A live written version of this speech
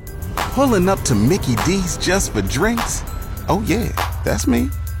Pulling up to Mickey D's just for drinks? Oh yeah, that's me.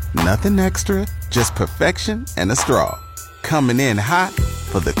 Nothing extra, just perfection and a straw. Coming in hot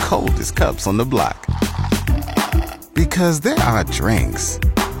for the coldest cups on the block. Because there are drinks.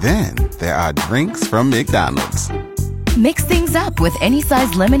 Then there are drinks from McDonald's. Mix things up with any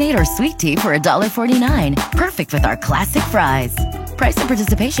size lemonade or sweet tea for $1.49. Perfect with our classic fries. Price and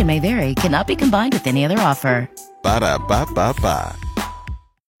participation may vary. Cannot be combined with any other offer. Ba-da-ba-ba-ba.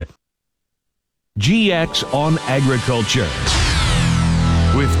 GX on Agriculture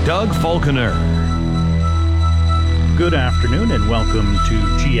with Doug Falconer. Good afternoon and welcome to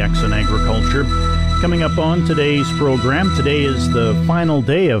GX on Agriculture. Coming up on today's program, today is the final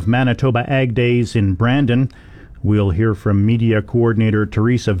day of Manitoba Ag Days in Brandon. We'll hear from media coordinator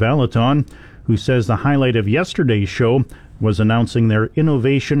Teresa Valaton, who says the highlight of yesterday's show was announcing their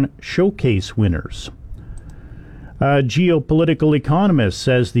Innovation Showcase winners. A geopolitical economist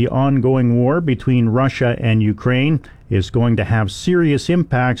says the ongoing war between Russia and Ukraine is going to have serious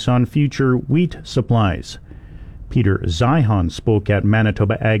impacts on future wheat supplies. Peter Zihan spoke at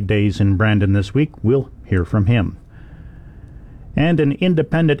Manitoba Ag Days in Brandon this week. We'll hear from him. And an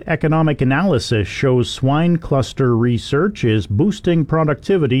independent economic analysis shows swine cluster research is boosting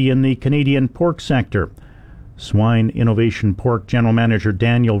productivity in the Canadian pork sector. Swine Innovation Pork General Manager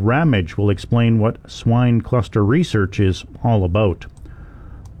Daniel Ramage will explain what swine cluster research is all about.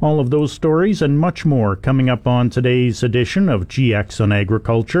 All of those stories and much more coming up on today's edition of GX on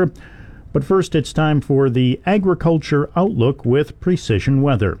Agriculture. But first, it's time for the Agriculture Outlook with Precision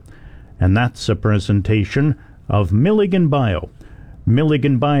Weather. And that's a presentation of Milligan Bio.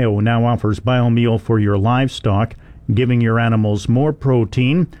 Milligan Bio now offers biomeal for your livestock, giving your animals more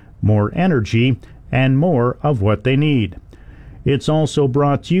protein, more energy, and more of what they need. It's also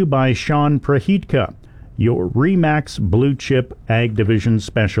brought to you by Sean Prahitka, your RE/MAX Blue Chip Ag Division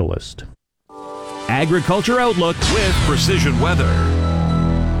Specialist. Agriculture Outlook with Precision Weather.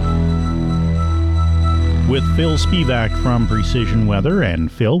 With Phil Spivak from Precision Weather. And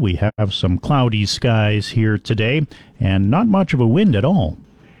Phil, we have some cloudy skies here today and not much of a wind at all.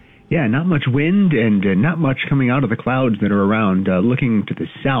 Yeah, not much wind and not much coming out of the clouds that are around. Looking to the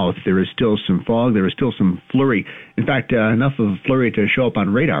south, there is still some fog. There is still some flurry. In fact, enough of flurry to show up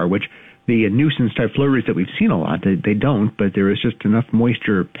on radar, which the nuisance-type flurries that we've seen a lot, they don't, but there is just enough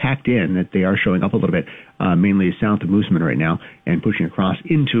moisture packed in that they are showing up a little bit, mainly south of Moosomin right now, and pushing across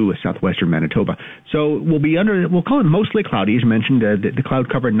into southwestern Manitoba. So we'll call it mostly cloudy, as mentioned. The cloud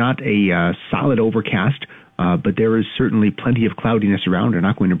cover, not a solid overcast, but there is certainly plenty of cloudiness around. They're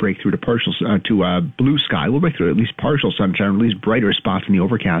not going to break through to blue sky. We'll break through at least partial sunshine, or at least brighter spots in the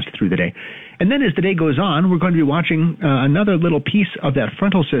overcast through the day. And then as the day goes on, we're going to be watching another little piece of that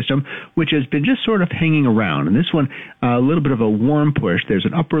frontal system, which has been just sort of hanging around. And this one, a little bit of a warm push. There's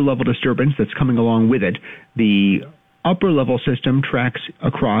an upper level disturbance that's coming along with it. The upper level system tracks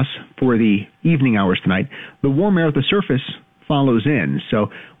across for the evening hours tonight. The warm air at the surface follows in.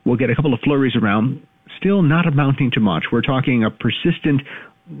 So we'll get a couple of flurries around. Still not amounting to much. We're talking a persistent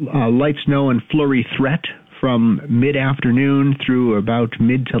light snow and flurry threat from mid-afternoon through about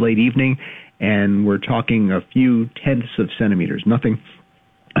mid to late evening, and we're talking a few tenths of centimeters. Nothing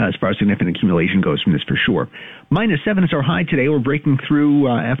as far as significant accumulation goes from this for sure. -7 is our high today. We're breaking through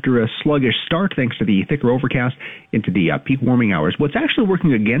after a sluggish start thanks to the thicker overcast into the peak warming hours. What's actually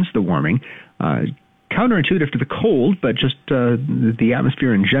working against the warming, counterintuitive to the cold, but just the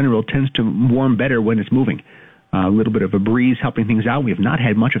atmosphere in general tends to warm better when it's moving. A little bit of a breeze helping things out. We have not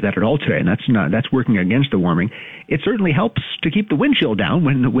had much of that at all today, and that's working against the warming. It certainly helps to keep the wind chill down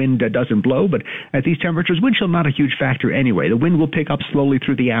when the wind doesn't blow, but at these temperatures, wind chill not a huge factor anyway. The wind will pick up slowly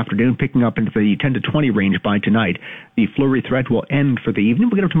through the afternoon, picking up into the 10 to 20 range by tonight. The flurry threat will end for the evening.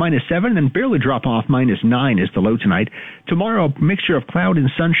 We'll get up to -7 and barely drop off. -9 is the low tonight. Tomorrow, a mixture of cloud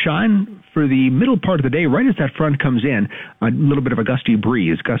and sunshine. For the middle part of the day, right as that front comes in, a little bit of a gusty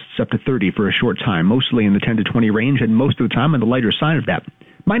breeze, gusts up to 30 for a short time, mostly in the 10 to 20 range, and most of the time on the lighter side of that.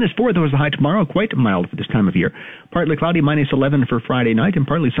 -4, though, is the high tomorrow, quite mild for this time of year. Partly cloudy, -11 for Friday night, and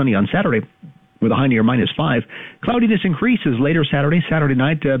partly sunny on Saturday, with a high near -5. Cloudiness increases later Saturday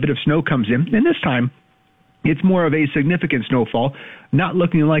night, a bit of snow comes in, and this time, it's more of a significant snowfall, not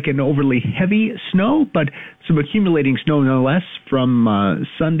looking like an overly heavy snow, but some accumulating snow nonetheless from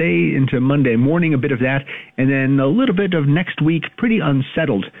Sunday into Monday morning, a bit of that, and then a little bit of next week, pretty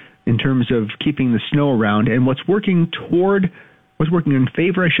unsettled in terms of keeping the snow around. And what's working toward what's working in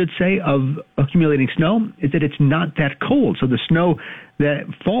favor, I should say, of accumulating snow is that it's not that cold. So the snow that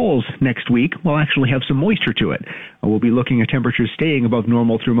falls next week will actually have some moisture to it. We'll be looking at temperatures staying above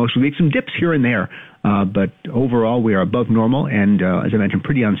normal through most of the week. Some dips here and there, but overall we are above normal. And as I mentioned,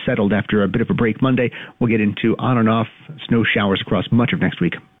 pretty unsettled after a bit of a break Monday. We'll get into on and off snow showers across much of next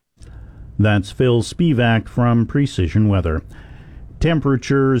week. That's Phil Spivak from Precision Weather.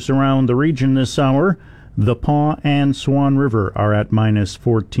 Temperatures around the region this hour. The Paw and Swan River are at minus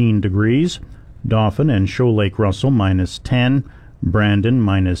 14 degrees. Dauphin and Shoal Lake Russell minus 10. Brandon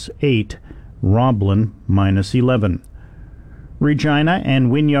minus 8. Roblin minus 11. Regina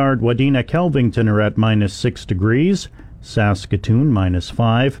and Wynyard Wadena Kelvington are at minus 6 degrees. Saskatoon minus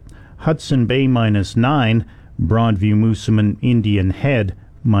 5. Hudson Bay minus 9. Broadview Moosomin Indian Head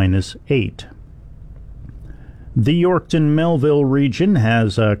minus 8. The Yorkton-Melville region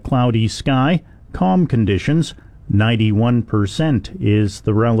has a cloudy sky, calm conditions. 91% is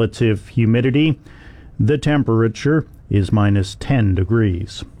the relative humidity. The temperature is minus 10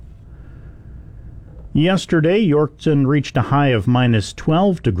 degrees. Yesterday, Yorkton reached a high of minus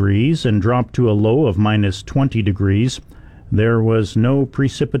 12 degrees and dropped to a low of minus 20 degrees. There was no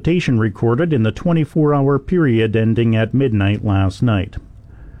precipitation recorded in the 24-hour period ending at midnight last night.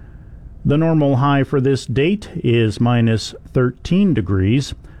 The normal high for this date is minus 13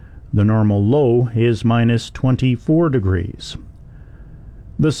 degrees. The normal low is minus 24 degrees.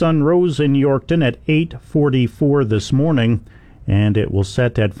 The sun rose in Yorkton at 8:44 this morning, and it will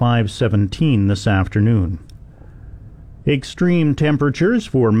set at 5:17 this afternoon. Extreme temperatures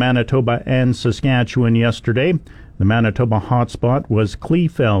for Manitoba and Saskatchewan yesterday. The Manitoba hotspot was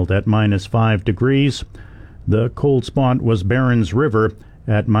Kleefeld at minus 5 degrees. The cold spot was Barons River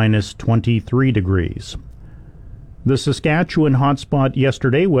at minus 23 degrees. The Saskatchewan hotspot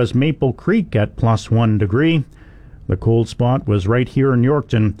yesterday was Maple Creek at plus 1 degree. The cold spot was right here in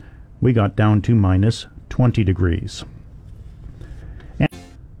Yorkton. We got down to minus 20 degrees. And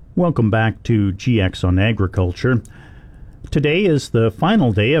welcome back to GX on Agriculture. Today is the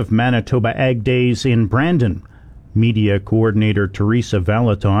final day of Manitoba Ag Days in Brandon. Media coordinator Teresa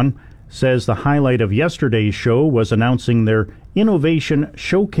Valaton says the highlight of yesterday's show was announcing their Innovation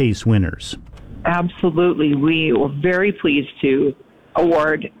Showcase winners. Absolutely. We were very pleased to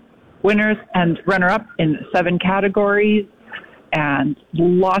award winners and runner-up in 7 categories, and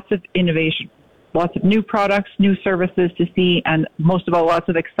lots of innovation, lots of new products, new services to see, and most of all, lots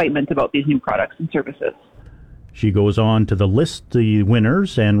of excitement about these new products and services. She goes on to list the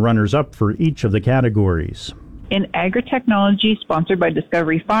winners and runners-up for each of the categories. In agri-technology, sponsored by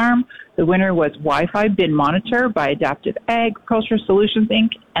Discovery Farm, the winner was Wi-Fi Bin Monitor by Adaptive Agriculture Solutions, Inc.,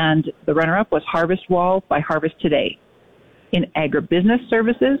 and the runner-up was Harvest Wall by Harvest Today. In agribusiness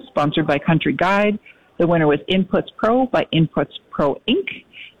services, sponsored by Country Guide, the winner was Inputs Pro by Inputs Pro, Inc.,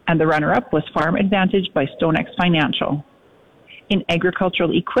 and the runner-up was Farm Advantage by StoneX Financial. In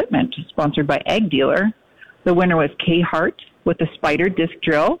agricultural equipment, sponsored by Ag Dealer, the winner was K Hart with the Spider Disc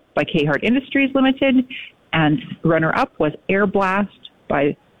Drill by K Hart Industries Limited, and runner-up was Air Blast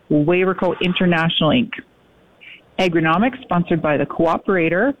by Waverco International, Inc. Agronomics, sponsored by the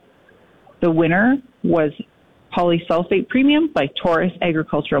Cooperator, the winner was Polysulfate Premium by Taurus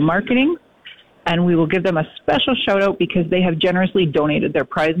Agricultural Marketing, and we will give them a special shout-out because they have generously donated their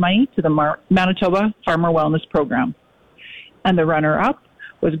prize money to the Manitoba Farmer Wellness Program. And the runner-up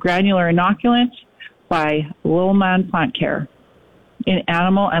was Granular Inoculant by Lillman Plant Care. In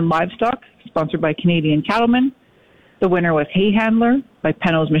animal and livestock, sponsored by Canadian Cattlemen, the winner was Hay Handler by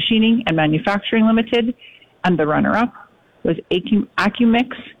Penno's Machining and Manufacturing Limited, and the runner-up was Acumix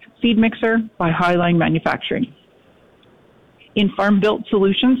Feed Mixer by Highline Manufacturing. In Farm Built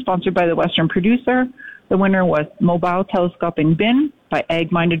Solutions, sponsored by the Western Producer, the winner was Mobile Telescoping Bin by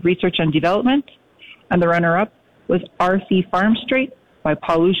Ag Minded Research and Development, and the runner-up was RC Farm Straight by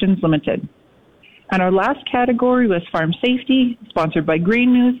Pollutions Limited. And our last category was Farm Safety, sponsored by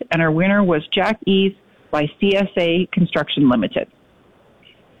Green News, and our winner was Jack Ease by CSA Construction Limited.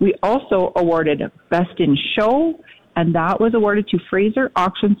 We also awarded Best in Show, and that was awarded to Fraser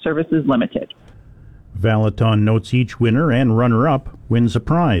Auction Services Limited. Valaton notes each winner and runner-up wins a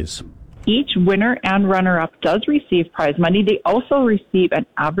prize. Each winner and runner-up does receive prize money. They also receive an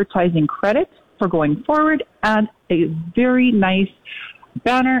advertising credit for going forward and a very nice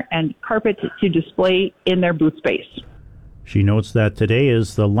banner and carpet to display in their booth space. She notes that today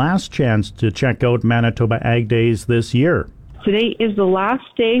is the last chance to check out Manitoba Ag Days this year. Today is the last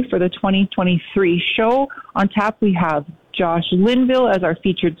day for the 2023 show. On tap, we have Josh Linville as our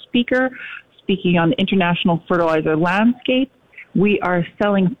featured speaker, speaking on the international fertilizer landscape. We are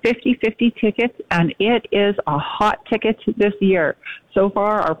selling 50-50 tickets, and it is a hot ticket this year. So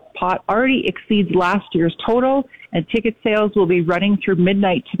far, our pot already exceeds last year's total, and ticket sales will be running through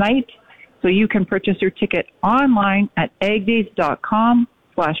midnight tonight. So you can purchase your ticket online at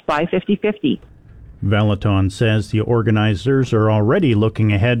agdays.com/buy5050. Valaton says the organizers are already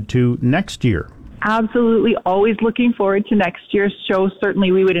looking ahead to next year. Absolutely, always looking forward to next year's show.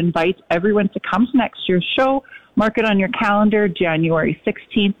 Certainly, we would invite everyone to come to next year's show. Mark it on your calendar, January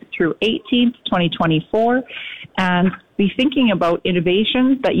 16th through 18th, 2024, and be thinking about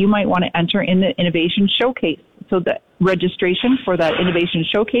innovations that you might want to enter in the Innovation Showcase. So the registration for that Innovation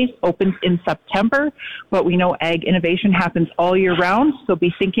Showcase opens in September, but we know ag innovation happens all year round, so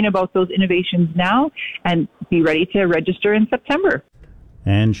be thinking about those innovations now and be ready to register in September.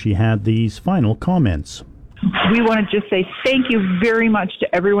 And she had these final comments. We want to just say thank you very much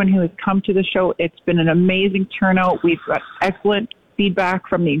to everyone who has come to the show. It's been an amazing turnout. We've got excellent feedback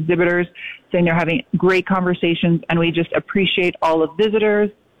from the exhibitors saying they're having great conversations, and we just appreciate all the visitors,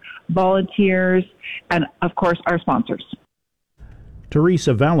 volunteers, and of course our sponsors.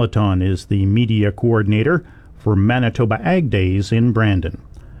 Teresa Valaton is the media coordinator for Manitoba Ag Days in Brandon.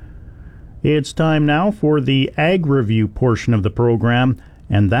 It's time now for the Ag Review portion of the program,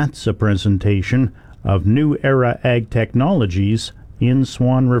 and that's a presentation of New Era Ag Technologies in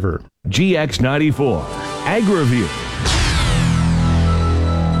Swan River. GX94 Ag Review.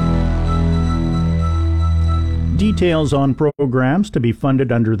 Details on programs to be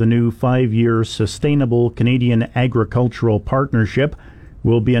funded under the new 5-year Sustainable Canadian Agricultural Partnership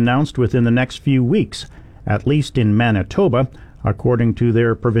will be announced within the next few weeks, at least in Manitoba, according to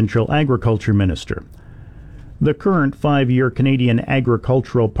their provincial agriculture minister. The current 5-year Canadian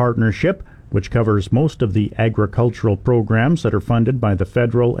Agricultural Partnership, which covers most of the agricultural programs that are funded by the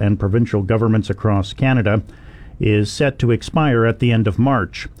federal and provincial governments across Canada, is set to expire at the end of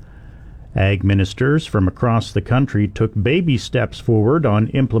March. Ag ministers from across the country took baby steps forward on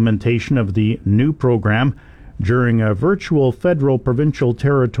implementation of the new program during a virtual federal-provincial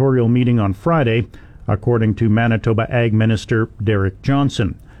territorial meeting on Friday, according to Manitoba Ag Minister Derek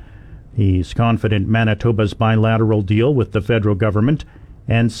Johnson. He's confident Manitoba's bilateral deal with the federal government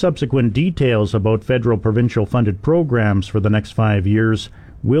and subsequent details about federal-provincial funded programs for the next 5 years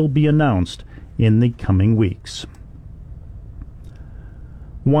will be announced in the coming weeks.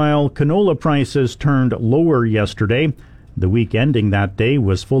 While canola prices turned lower yesterday, the week ending that day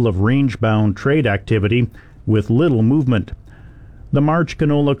was full of range-bound trade activity with little movement. The March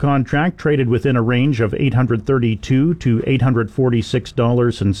canola contract traded within a range of $832 to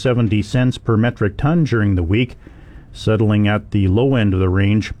 $846.70 per metric ton during the week, settling at the low end of the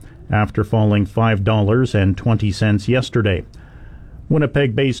range after falling $5.20 yesterday.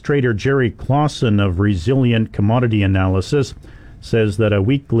 Winnipeg-based trader Jerry Clausen of Resilient Commodity Analysis says that a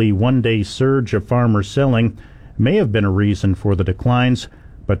weekly one-day surge of farmer selling may have been a reason for the declines,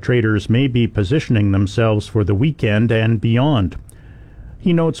 but traders may be positioning themselves for the weekend and beyond.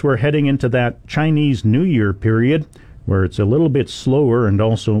 He notes we're heading into that Chinese New Year period where it's a little bit slower, and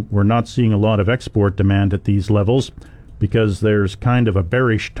also we're not seeing a lot of export demand at these levels because there's kind of a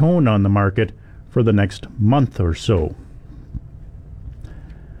bearish tone on the market for the next month or so.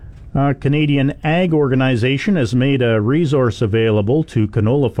 A Canadian ag organization has made a resource available to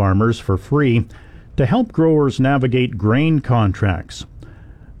canola farmers for free to help growers navigate grain contracts.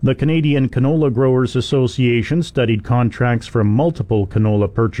 The Canadian Canola Growers Association studied contracts from multiple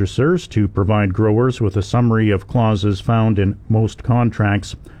canola purchasers to provide growers with a summary of clauses found in most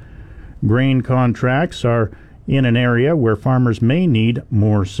contracts. Grain contracts are in an area where farmers may need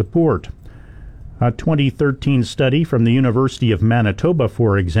more support. A 2013 study from the University of Manitoba,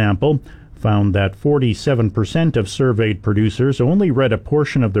 for example, found that 47% of surveyed producers only read a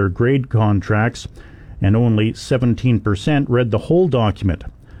portion of their grade contracts, and only 17% read the whole document.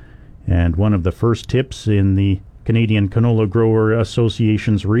 And one of the first tips in the Canadian Canola Grower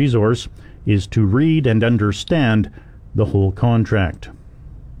Association's resource is to read and understand the whole contract.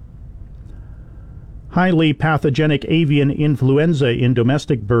 Highly pathogenic avian influenza in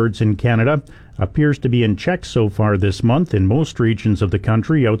domestic birds in Canada appears to be in check so far this month in most regions of the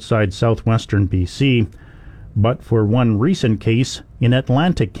country outside southwestern BC, but for one recent case in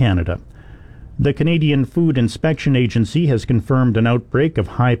Atlantic Canada. The Canadian Food Inspection Agency has confirmed an outbreak of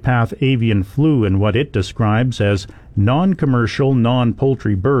high-path avian flu in what it describes as non-commercial,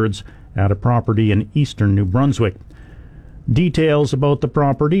 non-poultry birds at a property in eastern New Brunswick. Details about the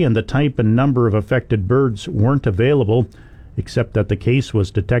property and the type and number of affected birds weren't available, except that the case was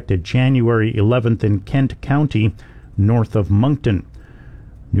detected January 11th in Kent County, north of Moncton.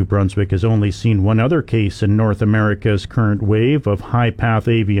 New Brunswick has only seen one other case in North America's current wave of high-path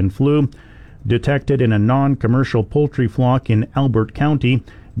avian flu, detected in a non-commercial poultry flock in Albert County,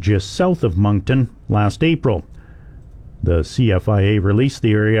 just south of Moncton, last April. The CFIA released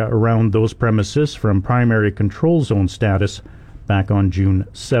the area around those premises from primary control zone status back on June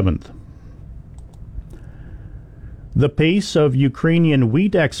 7th. The pace of Ukrainian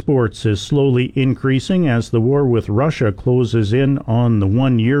wheat exports is slowly increasing as the war with Russia closes in on the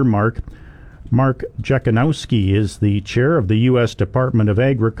one-year mark. Mark Jekanowski is the chair of the U.S. Department of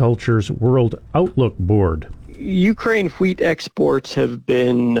Agriculture's World Outlook Board. Ukraine wheat exports have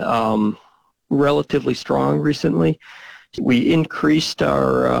been relatively strong recently. We increased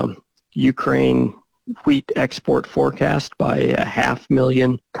our Ukraine wheat export forecast by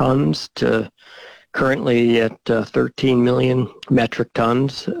 500,000 tons to currently at 13 million metric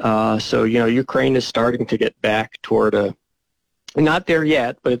tons. So, Ukraine is starting to get back toward not there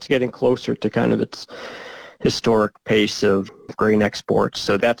yet, but it's getting closer to kind of its historic pace of grain exports.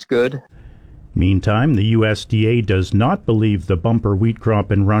 So that's good. Meantime, the USDA does not believe the bumper wheat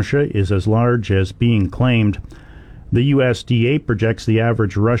crop in Russia is as large as being claimed. The USDA projects the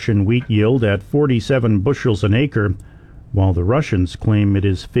average Russian wheat yield at 47 bushels an acre, while the Russians claim it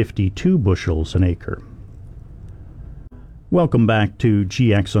is 52 bushels an acre. Welcome back to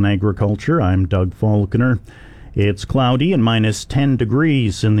GX on Agriculture. I'm Doug Falconer. It's cloudy and minus 10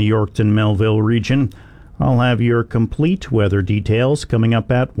 degrees in the Yorkton-Melville region. I'll have your complete weather details coming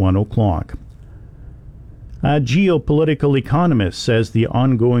up at 1 o'clock. A geopolitical economist says the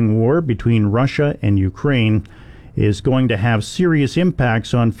ongoing war between Russia and Ukraine is going to have serious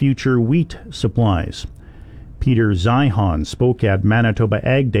impacts on future wheat supplies. Peter Zeihan spoke at Manitoba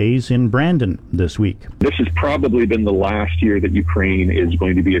Ag Days in Brandon this week. This has probably been the last year that Ukraine is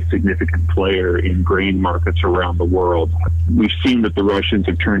going to be a significant player in grain markets around the world. We've seen that the Russians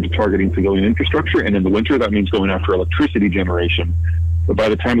have turned to targeting civilian infrastructure, and in the winter that means going after electricity generation. But by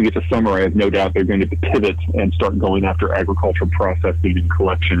the time we get to summer, I have no doubt they're going to pivot and start going after agricultural processing and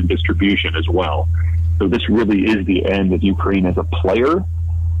collection and distribution as well. So this really is the end of Ukraine as a player,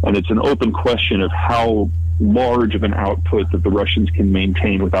 and it's an open question of how large of an output that the Russians can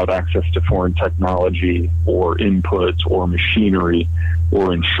maintain without access to foreign technology or inputs or machinery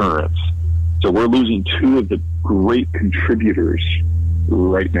or insurance. So we're losing two of the great contributors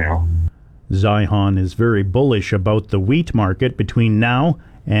right now. Zeihan is very bullish about the wheat market between now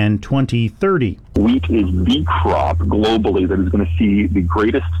and 2030. Wheat is the crop globally that is going to see the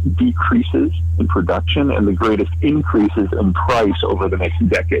greatest decreases in production and the greatest increases in price over the next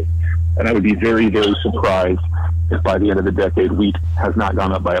decade. And I would be very, very surprised if by the end of the decade wheat has not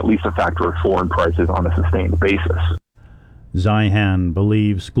gone up by at least a factor of 4 in prices on a sustained basis. Zeihan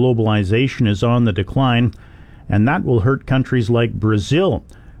believes globalization is on the decline, and that will hurt countries like Brazil,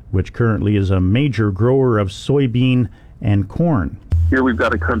 which currently is a major grower of soybean and corn. Here we've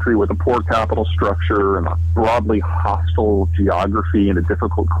got a country with a poor capital structure and a broadly hostile geography and a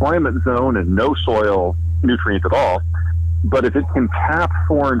difficult climate zone and no soil nutrients at all. But if it can tap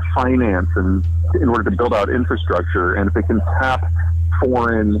foreign finance and in order to build out infrastructure, and if it can tap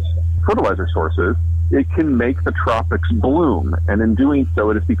foreign fertilizer sources, it can make the tropics bloom. And in doing so,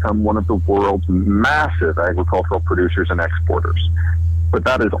 it has become one of the world's massive agricultural producers and exporters. But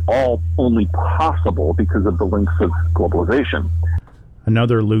that is all only possible because of the links of globalization.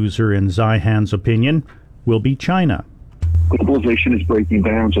 Another loser, in Zeihan's opinion, will be China. Globalization is breaking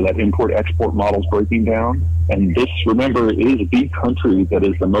down, so that import-export model is breaking down. And this, remember, is the country that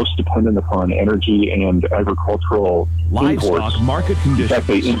is the most dependent upon energy and agricultural Livestock imports. market conditions. In fact,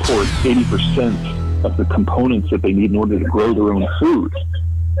 they import 80% of the components that they need in order to grow their own food.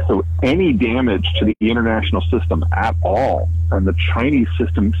 So any damage to the international system at all, and the Chinese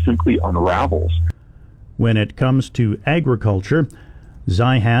system simply unravels. When it comes to agriculture,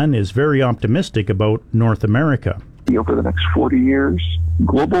 Zeihan is very optimistic about North America. Over the next 40 years,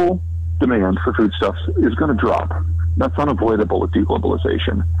 global demand for foodstuffs is going to drop. That's unavoidable with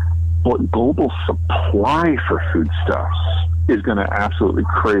deglobalization. But global supply for foodstuffs is going to absolutely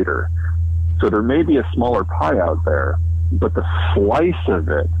crater. So there may be a smaller pie out there, but the slice of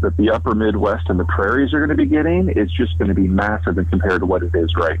it that the upper Midwest and the prairies are going to be getting is just going to be massive in compared to what it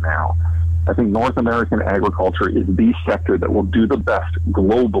is right now. I think North American agriculture is the sector that will do the best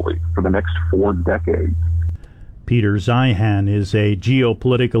globally for the next 4 decades. Peter Zeihan is a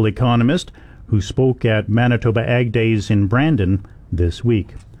geopolitical economist who spoke at Manitoba Ag Days in Brandon this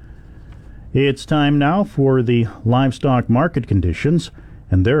week. It's time now for the livestock market conditions,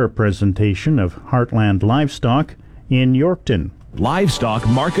 and they're a presentation of Heartland Livestock in Yorkton. Livestock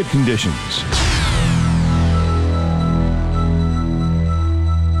market conditions.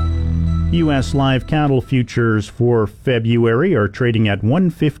 U.S. live cattle futures for February are trading at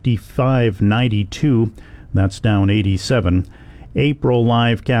 155.92. That's down 87. April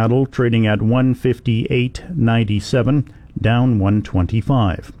live cattle trading at 158.97, down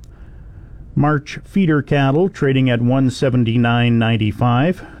 125. March feeder cattle trading at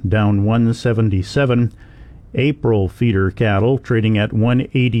 179.95, down 177. April feeder cattle trading at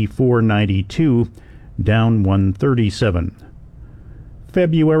 184.92, down 137.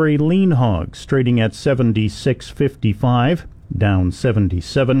 February lean hogs trading at 76.55, down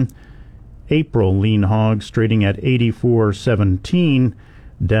 77. April lean hogs trading at 84.17,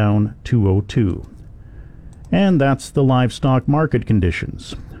 down 202. And that's the livestock market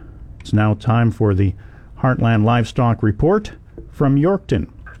conditions. It's now time for the Heartland Livestock Report from Yorkton.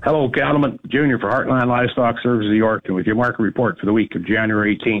 Hello, Cattleman Jr. for Heartland Livestock Services of Yorkton with your market report for the week of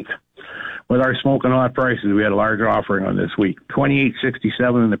January 18th. With our smoking hot prices, we had a large offering on this week.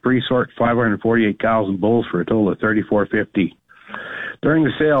 $28.67 in the pre-sort, 548 cows and bulls for a total of $34.50. During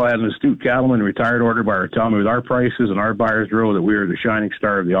the sale, I had an astute cattleman retired order buyer tell me with our prices and our buyers row that we are the shining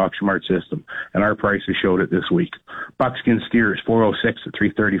star of the auction mart system, and our prices showed it this week. Buckskin steers, 406 at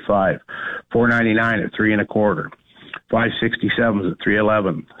 335, 499 at 3 1/4. 567s at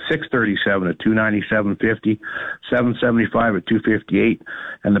 311, 637 at 297.50, 775 at 258,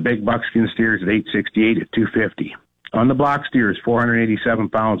 and the big buckskin steers at 868 at 250. On the block steers, 487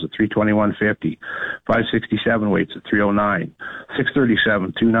 pounds at 321.50, 567 weights at 309,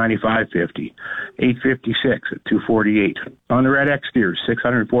 637, 295.50, 856 at 248. On the red X steers,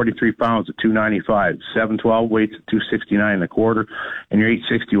 643 pounds at 295, 712 weights at 269 1/4, and your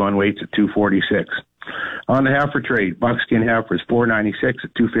 861 weights at 246. On the heifer trade, buckskin heifers 496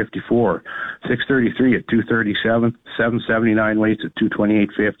 at 254, 633 at 237, 779 weights at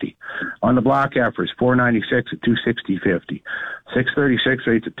 228.50. On the block heifers 496 at 260.50, 636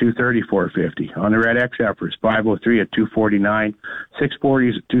 weights at 234.50. On the red X heifers 503 at 249,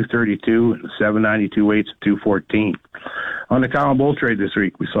 640s at 232, and 792 weights at 214. On the cow and bull trade this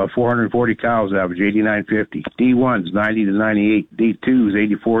week, we saw 440 cows average 89.50, D1s 90 to 98, D2s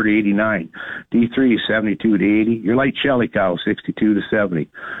 84 to 89, D3s 72 to 80, your light Shelly cow 62 to 70.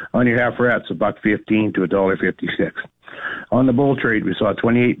 On your heiferettes, $1.15 to $1.56. On the bull trade, we saw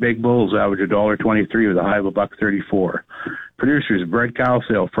 28 big bulls average $1.23 with a high of $1.34. Producers bred cow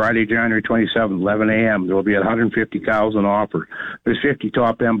sale Friday, January 27th, 11 a.m. There will be 150 cows on offer. There's 50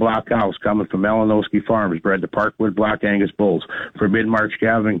 top-end block cows coming from Malinowski Farms, bred to Parkwood Black Angus bulls for mid-March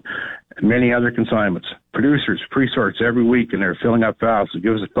calving and many other consignments. Producers pre-sorts every week, and they're filling up fast, so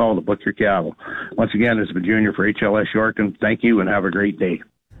give us a call to book your cattle. Once again, this is the Junior for HLS Yorkton. Thank you, and have a great day.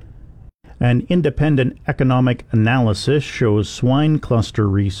 An independent economic analysis shows swine cluster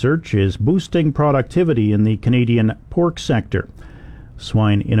research is boosting productivity in the Canadian pork sector.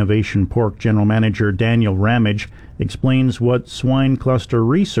 Swine Innovation Pork General Manager Daniel Ramage explains what swine cluster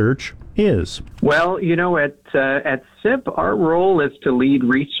research is. Well, at SIP, our role is to lead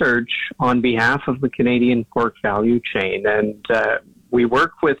research on behalf of the Canadian pork value chain, and we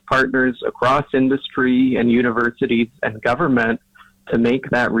work with partners across industry and universities and government to make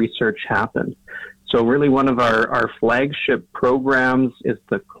that research happen. So really one of our flagship programs is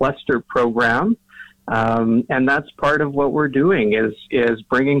the cluster program. And that's part of what we're doing is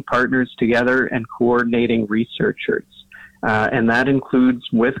bringing partners together and coordinating researchers. And that includes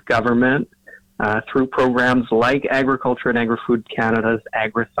with government through programs like Agriculture and Agri-Food Canada's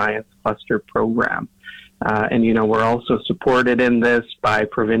Agri-Science Cluster Program. And we're also supported in this by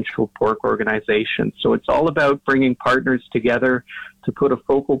provincial pork organizations. So it's all about bringing partners together to put a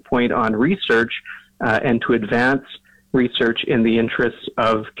focal point on research and to advance research in the interests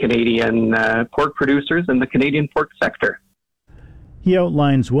of Canadian pork producers and the Canadian pork sector. He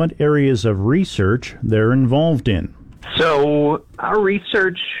outlines what areas of research they're involved in. So our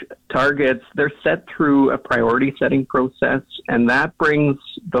research targets, they're set through a priority setting process, and that brings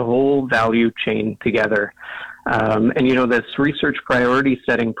the whole value chain together. This research priority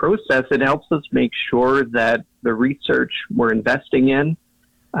setting process, it helps us make sure that the research we're investing in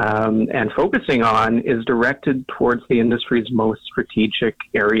and focusing on is directed towards the industry's most strategic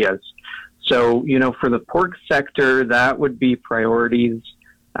areas. So, for the pork sector, that would be priorities,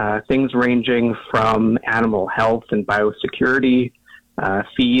 things ranging from animal health and biosecurity,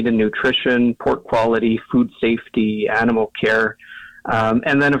 feed and nutrition, pork quality, food safety, animal care.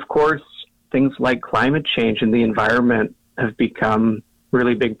 And then, of course, things like climate change and the environment have become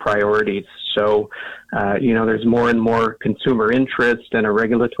really big priorities. So, there's more and more consumer interest and a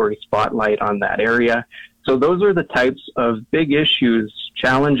regulatory spotlight on that area. So those are the types of big issues,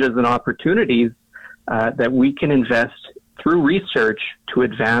 challenges, and opportunities that we can invest through research to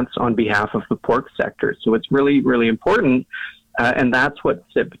advance on behalf of the pork sector. So it's really, really important. And that's what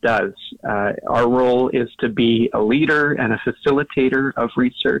SIP does. Our role is to be a leader and a facilitator of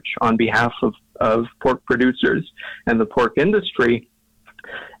research on behalf of pork producers and the pork industry.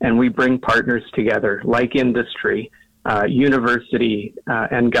 And we bring partners together like industry, university,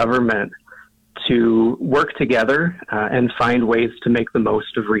 and government to work together and find ways to make the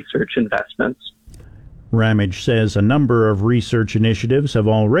most of research investments. Ramage says a number of research initiatives have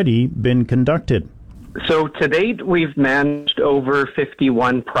already been conducted. So to date, we've managed over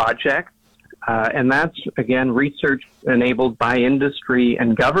 51 projects, and that's, again, research enabled by industry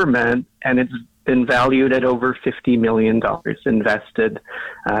and government, and it's been valued at over $50 million invested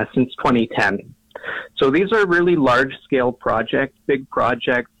since 2010. So these are really large-scale projects, big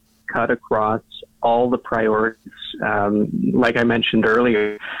projects cut across all the priorities, like I mentioned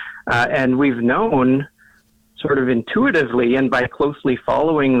earlier. And we've known sort of intuitively and by closely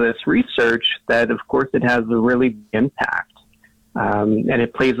following this research that, of course, it has a really big impact. And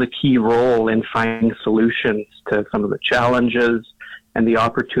it plays a key role in finding solutions to some of the challenges and the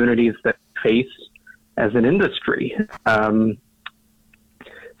opportunities that we face as an industry.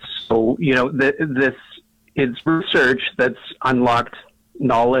 So, you know, this is research that's unlocked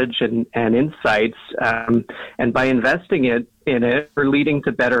knowledge and insights, and by investing in it, we're leading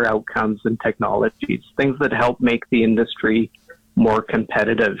to better outcomes and technologies, things that help make the industry more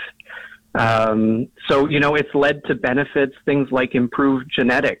competitive. So, you know, it's led to benefits, things like improved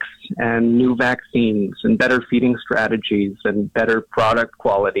genetics and new vaccines and better feeding strategies and better product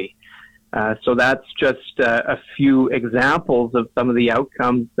quality. So that's just a few examples of some of the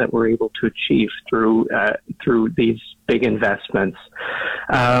outcomes that we're able to achieve through these big investments.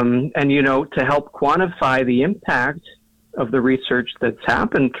 And, you know, to help quantify the impact of the research that's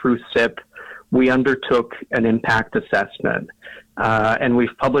happened through SIP, we undertook an impact assessment. And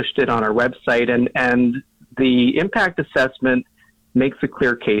we've published it on our website. And the impact assessment makes a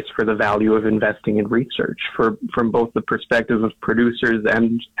clear case for the value of investing in research from both the perspective of producers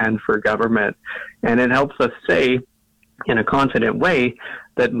and for government. And it helps us say in a confident way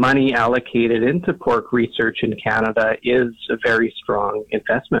that money allocated into pork research in Canada is a very strong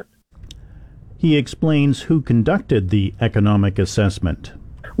investment. He explains who conducted the economic assessment.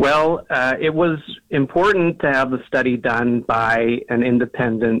 Well, it was important to have the study done by an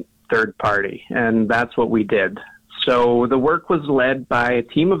independent third party, and that's what we did. So the work was led by a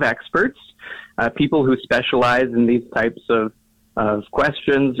team of experts, people who specialize in these types of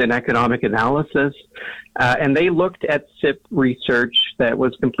questions in economic analysis, and they looked at SIP research that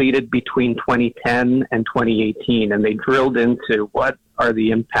was completed between 2010 and 2018, and they drilled into what are the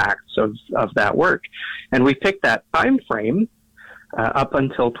impacts of that work. And we picked that time frame up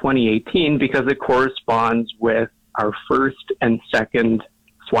until 2018 because it corresponds with our first and second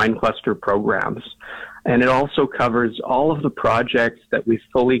swine cluster programs. And it also covers all of the projects that we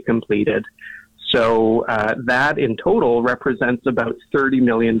fully completed. So that in total represents about $30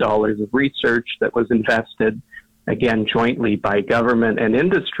 million of research that was invested, again, jointly by government and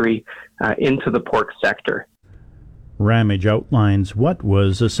industry into the pork sector. Ramage outlines what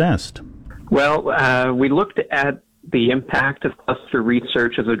was assessed. Well, we looked at the impact of cluster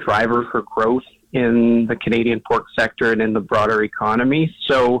research as a driver for growth in the Canadian pork sector and in the broader economy.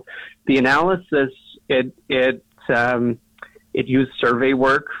 So the analysis, it used survey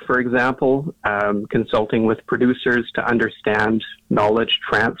work, for example, consulting with producers to understand knowledge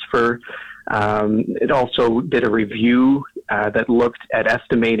transfer. It also did a review that looked at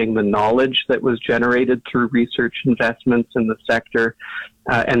estimating the knowledge that was generated through research investments in the sector.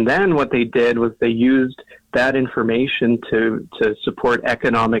 And then what they did was they used that information to support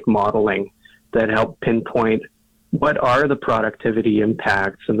economic modeling that helped pinpoint what are the productivity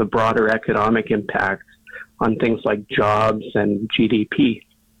impacts and the broader economic impacts on things like jobs and GDP.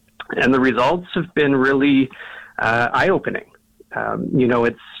 And the results have been really eye-opening. You know,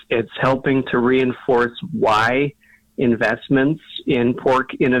 it's helping to reinforce why investments in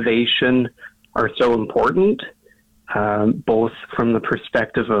pork innovation are so important, both from the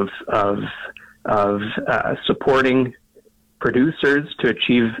perspective of supporting producers to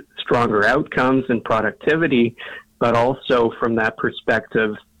achieve stronger outcomes and productivity, but also from that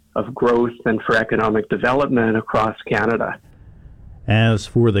perspective of growth and for economic development across Canada. As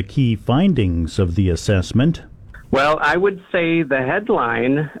for the key findings of the assessment, well, I would say the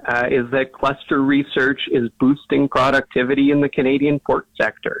headline is that cluster research is boosting productivity in the Canadian pork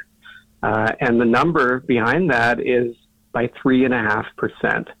sector. And the number behind that is by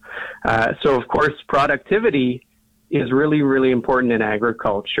 3.5%. So, of course, productivity is really, really important in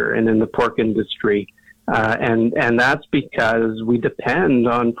agriculture and in the pork industry. And that's because we depend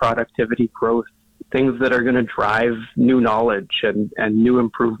on productivity growth, things that are going to drive new knowledge and new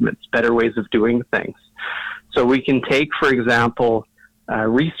improvements, better ways of doing things. So we can take, for example,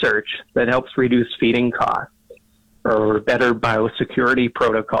 research that helps reduce feeding costs, or better biosecurity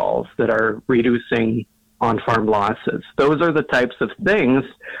protocols that are reducing on-farm losses. Those are the types of things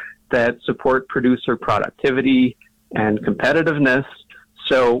that support producer productivity and competitiveness.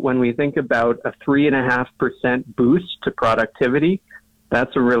 So when we think about a 3.5% boost to productivity,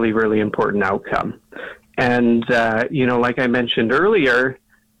 that's a really, really important outcome. And, like I mentioned earlier,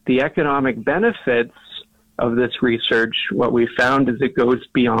 the economic benefits of this research, what we found is it goes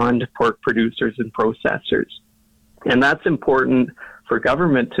beyond pork producers and processors. And that's important for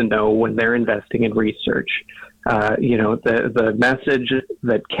government to know when they're investing in research. The message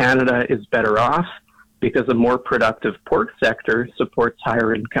that Canada is better off because a more productive pork sector supports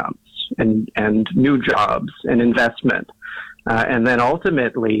higher incomes and new jobs and investment. And then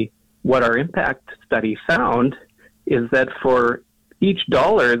ultimately, what our impact study found is that for each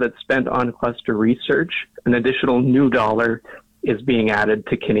dollar that's spent on cluster research, an additional new dollar is being added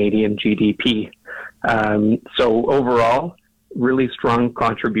to Canadian GDP. So overall, really strong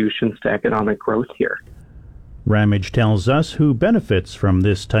contributions to economic growth here. Ramage tells us who benefits from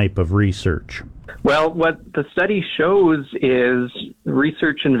this type of research. Well, what the study shows is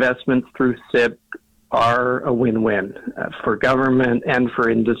research investments through CIP are a win-win for government and for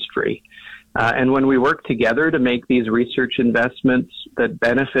industry. And when we work together to make these research investments that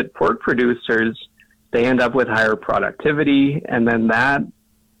benefit pork producers, they end up with higher productivity, and then that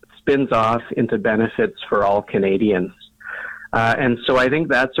spins off into benefits for all Canadians. And so I think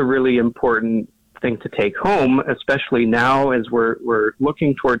that's a really important thing to take home, especially now as we're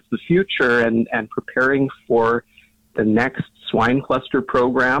looking towards the future and preparing for the next swine cluster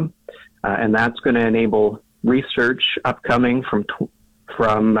program. And that's going to enable research upcoming from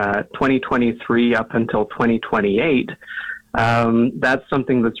 2023 up until 2028. That's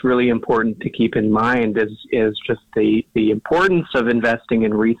something that's really important to keep in mind is just the importance of investing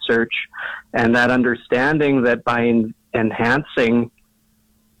in research, and that understanding that by enhancing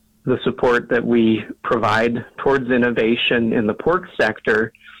the support that we provide towards innovation in the pork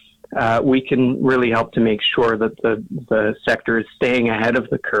sector, we can really help to make sure that the sector is staying ahead of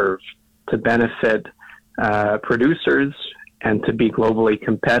the curve to benefit producers and to be globally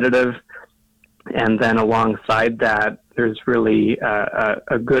competitive. And then alongside that, there's really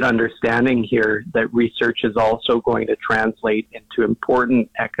a good understanding here that research is also going to translate into important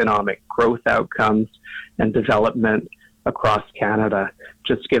economic growth outcomes and development across Canada,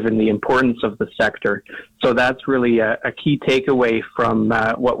 just given the importance of the sector. So that's really a key takeaway from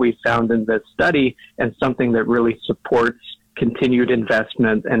what we found in this study, and something that really supports continued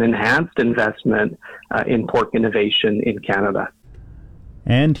investment and enhanced investment in pork innovation in Canada.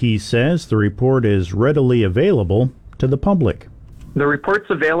 And he says the report is readily available to the public. The report's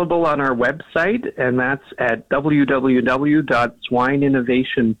available on our website, and that's at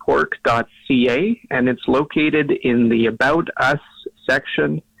www.swineinnovationpork.ca, and it's located in the About Us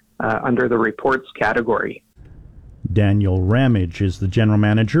section under the reports category. Daniel Ramage is the General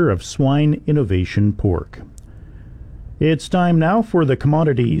Manager of Swine Innovation Pork. It's time now for the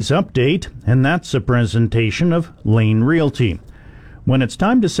Commodities Update, and that's a presentation of Lane Realty. When it's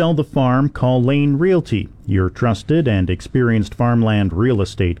time to sell the farm, call Lane Realty, your trusted and experienced farmland real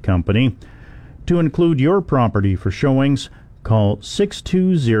estate company. To include your property for showings, call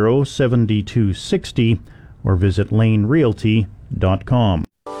 620-7260 or visit lanerealty.com.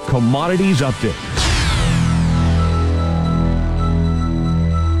 Commodities Update.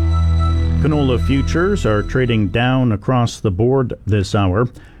 Canola futures are trading down across the board this hour.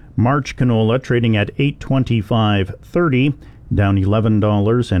 March canola trading at $825.30, down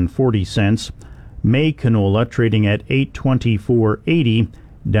 $11.40. May canola trading at $824.80,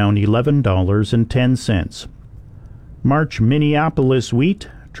 down $11.10. March Minneapolis wheat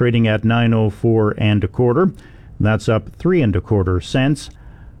trading at $904 1/4, that's up 3 1/4 cents.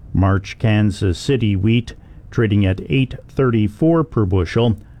 March Kansas City wheat trading at $8.34 per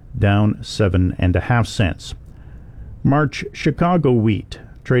bushel, down 7 1/2 cents. March Chicago wheat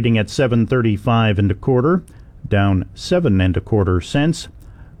trading at $7.35 1/4, down 7 1/4 cents.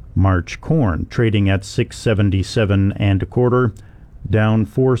 March corn trading at $6.77 1/4, down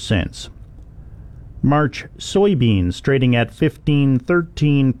 4 cents. March soybeans trading at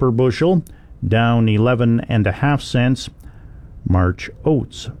 $15.13 per bushel, down 11 1/2 cents. March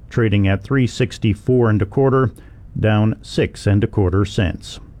oats trading at $3.64 1/4, down 6 1/4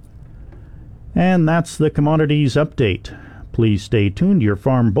 cents. And that's the Commodities Update. Please stay tuned to your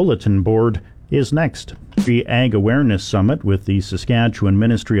Farm Bulletin Board is next. The Ag Awareness Summit with the Saskatchewan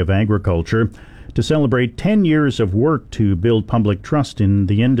Ministry of Agriculture to celebrate 10 years of work to build public trust in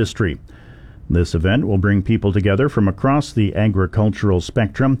the industry. This event will bring people together from across the agricultural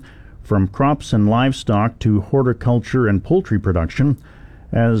spectrum, from crops and livestock to horticulture and poultry production,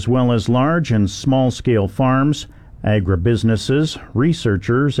 as well as large and small-scale farms, agribusinesses,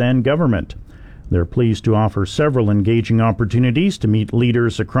 researchers, and government. They're pleased to offer several engaging opportunities to meet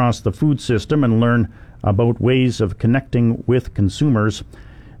leaders across the food system and learn about ways of connecting with consumers.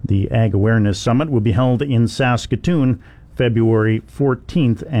 The Ag Awareness Summit will be held in Saskatoon February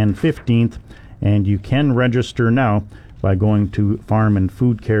 14th and 15th, and you can register now by going to Farm and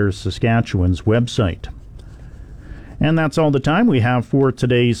Food Care Saskatchewan's website. And that's all the time we have for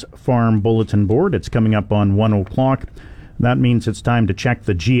today's Farm Bulletin Board. It's coming up on 1 o'clock. That means it's time to check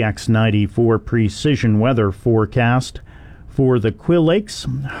the GX94 precision weather forecast for the Quill Lakes,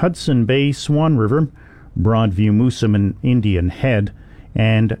 Hudson Bay, Swan River, Broadview, Moosomin, Indian Head,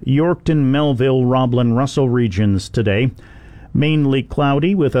 and Yorkton, Melville, Roblin, Russell regions today. Mainly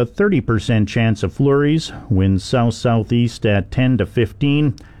cloudy with a 30% chance of flurries, winds south-southeast at 10 to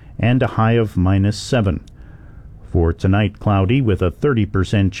 15, and a high of -7. For tonight, cloudy with a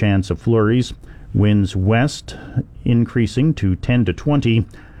 30% chance of flurries, winds west increasing to 10 to 20,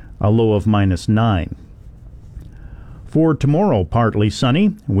 a low of -9. For tomorrow, partly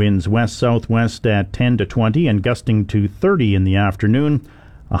sunny, winds west-southwest at 10 to 20 and gusting to 30 in the afternoon,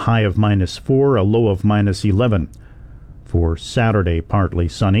 a high of -4, a low of -11. For Saturday, partly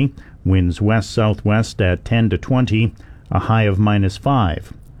sunny, winds west-southwest at 10 to 20, a high of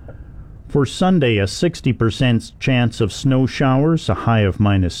 -5. For Sunday, a 60% chance of snow showers, a high of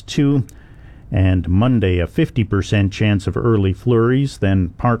 -2. And Monday, a 50% chance of early flurries, then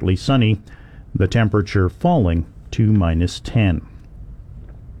partly sunny, the temperature falling to -10.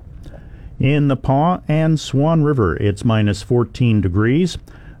 In the Paw and Swan River, it's -14 degrees.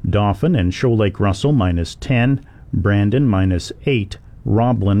 Dauphin and Shoal Lake Russell -10. Brandon -8,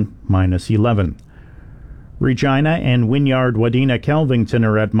 Roblin -11. Regina and Wynyard Wadena Kelvington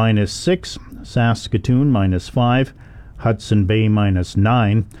are at -6, Saskatoon -5, Hudson Bay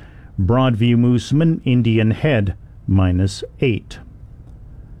 -9, Broadview Moosomin, Indian Head -8.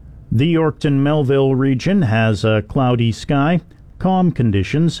 The Yorkton Melville region has a cloudy sky, calm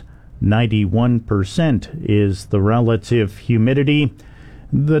conditions, 91% is the relative humidity.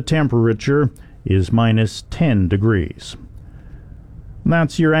 The temperature is -10 degrees.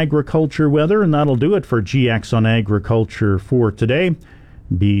 That's your agriculture weather, and that'll do it for GX on Agriculture for today.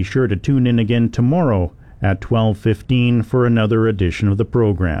 Be sure to tune in again tomorrow at 12:15 for another edition of the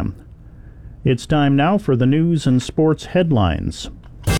program. It's time now for the news and sports headlines.